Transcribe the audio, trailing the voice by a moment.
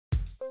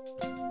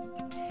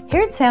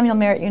Here at Samuel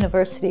Merritt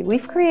University,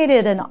 we've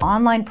created an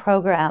online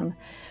program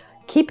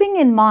keeping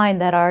in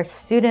mind that our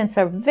students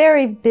are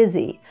very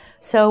busy.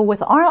 So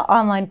with our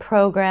online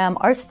program,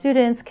 our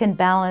students can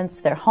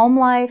balance their home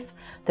life,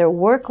 their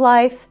work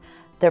life,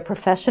 their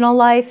professional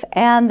life,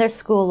 and their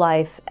school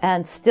life,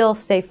 and still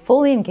stay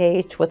fully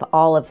engaged with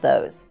all of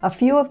those. A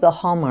few of the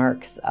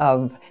hallmarks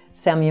of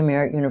Samuel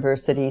Merritt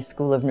University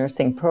School of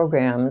Nursing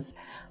programs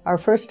are,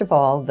 first of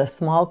all, the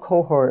small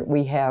cohort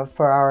we have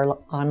for our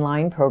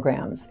online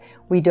programs.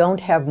 We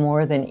don't have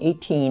more than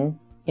 18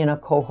 in a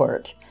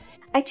cohort.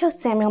 I chose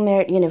Samuel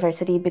Merritt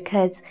University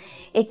because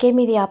it gave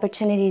me the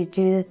opportunity to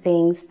do the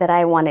things that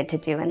I wanted to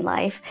do in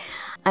life.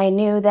 I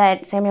knew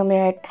that Samuel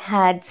Merritt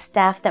had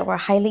staff that were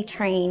highly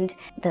trained.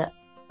 The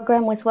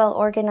program was well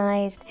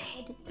organized.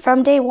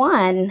 From day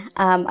one,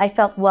 I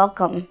felt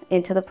welcome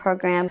into the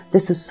program.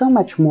 This is so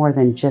much more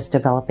than just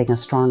developing a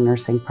strong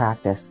nursing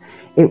practice.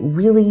 It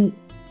really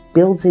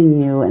builds in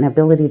you an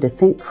ability to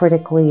think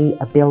critically,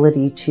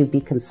 ability to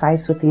be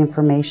concise with the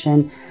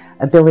information,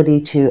 ability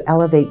to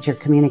elevate your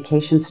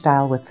communication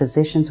style with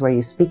physicians where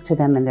you speak to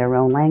them in their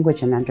own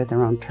language and under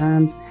their own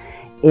terms.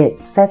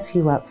 It sets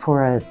you up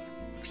for a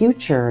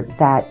future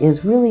that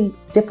is really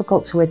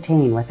difficult to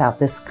attain without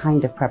this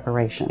kind of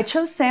preparation. I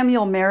chose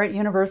Samuel Merritt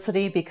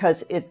University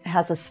because it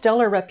has a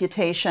stellar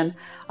reputation,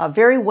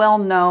 very well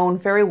known,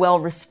 very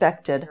well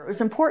respected. It was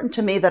important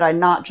to me that I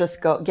not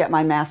just go get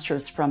my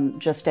master's from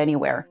just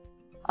anywhere.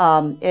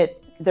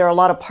 There are a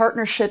lot of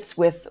partnerships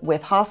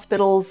with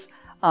hospitals,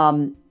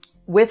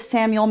 with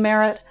Samuel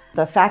Merritt.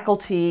 The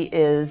faculty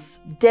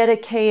is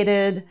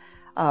dedicated,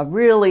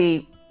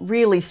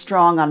 really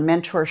strong on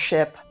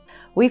mentorship.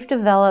 We've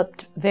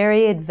developed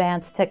very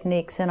advanced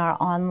techniques in our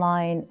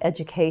online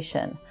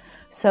education.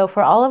 So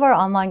for all of our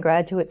online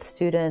graduate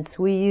students,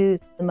 we use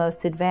the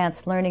most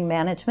advanced learning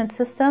management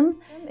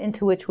system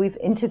into which we've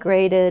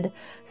integrated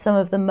some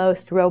of the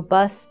most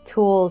robust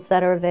tools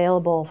that are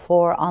available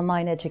for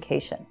online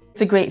education.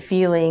 It's a great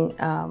feeling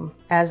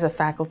as a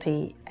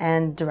faculty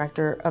and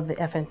director of the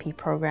FNP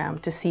program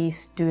to see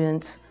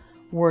students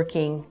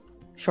working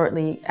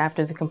shortly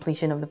after the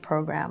completion of the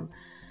program.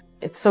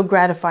 It's so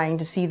gratifying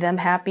to see them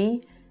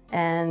happy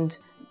and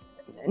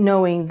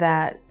knowing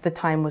that the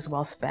time was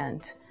well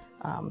spent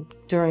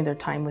during their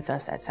time with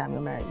us at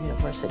Samuel Merritt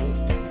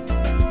University.